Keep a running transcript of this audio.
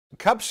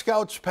Cub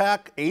Scouts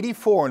Pack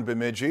 84 in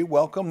Bemidji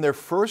welcomed their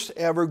first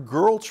ever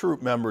girl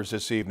troop members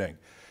this evening.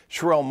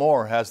 Sherelle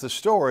Moore has the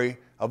story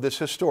of this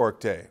historic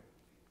day.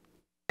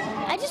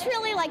 I just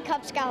really like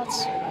Cub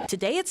Scouts.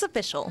 Today it's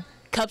official.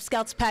 Cub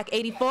Scouts Pack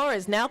 84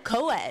 is now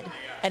co-ed,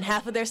 and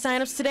half of their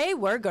signups today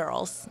were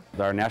girls.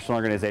 Our national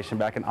organization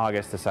back in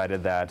August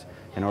decided that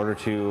in order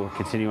to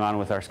continue on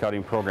with our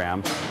scouting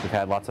program, we've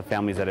had lots of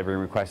families that have been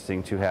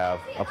requesting to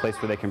have a place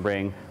where they can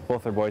bring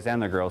both their boys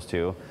and their girls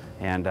to,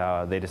 and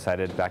they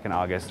decided back in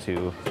August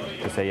to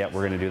say, yeah,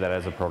 we're going to do that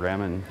as a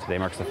program, and today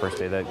marks the first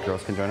day that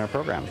girls can join our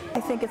program.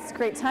 I think it's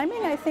great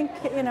timing. I think,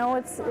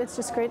 it's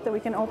just great that we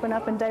can open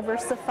up and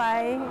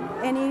diversify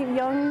any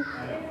young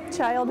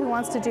child who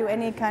wants to do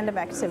any kind of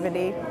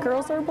activity,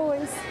 girls or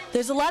boys.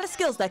 There's a lot of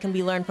skills that can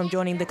be learned from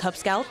joining the Cub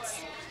Scouts,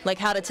 like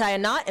how to tie a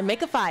knot and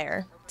make a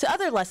fire, to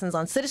other lessons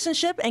on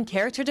citizenship and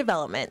character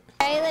development.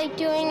 I like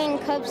doing in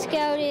Cub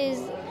Scout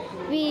is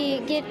we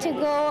get to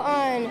go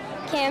on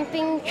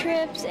camping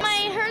trips.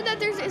 I heard that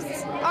there's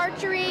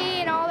archery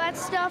and all that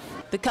stuff.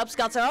 The Cub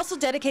Scouts are also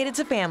dedicated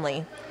to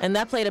family, and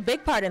that played a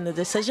big part in the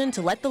decision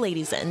to let the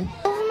ladies in.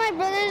 My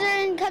brothers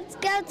are in Cub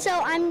Scouts, so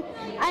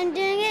I'm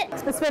doing it.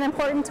 It's been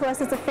important to us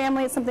as a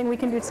family. It's something we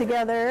can do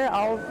together,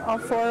 all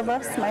four of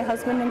us, my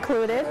husband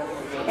included.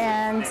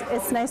 And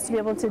it's nice to be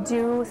able to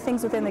do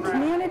things within the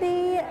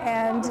community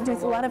and do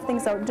a lot of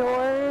things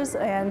outdoors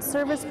and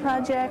service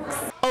projects.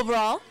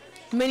 Overall,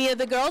 many of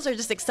the girls are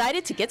just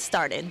excited to get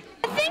started.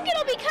 I think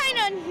it'll be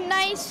kind of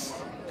nice,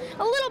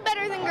 a little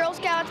better than Girl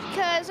Scouts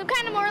because I'm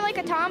kind of more like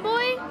a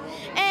tomboy,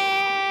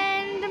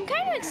 and I'm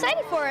kind of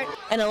excited for it.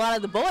 And a lot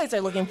of the boys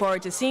are looking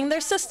forward to seeing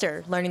their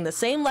sister learning the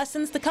same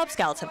lessons the Cub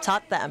Scouts have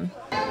taught them.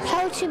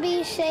 How to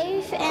be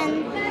safe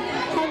and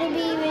how to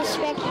be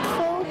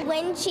respectful.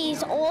 When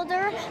she's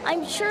older,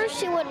 I'm sure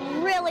she would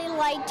really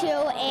like to,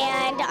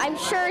 and I'm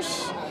sure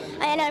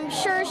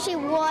she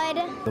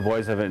would. The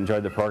boys have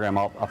enjoyed the program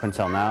up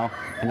until now,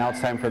 and now it's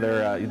time for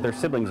their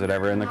siblings,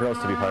 whatever, and the girls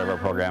to be part of our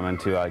program and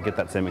to get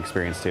that same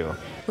experience too.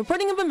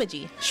 Reporting in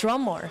Bemidji, Sherelle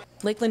Moore,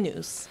 Lakeland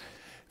News.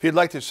 If you'd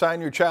like to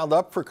sign your child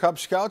up for Cub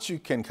Scouts, you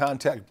can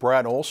contact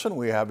Brad Olson.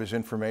 We have his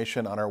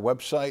information on our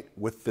website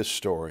with this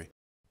story.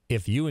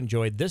 If you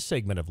enjoyed this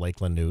segment of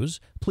Lakeland News,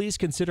 please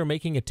consider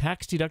making a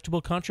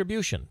tax-deductible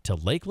contribution to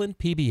Lakeland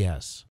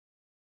PBS.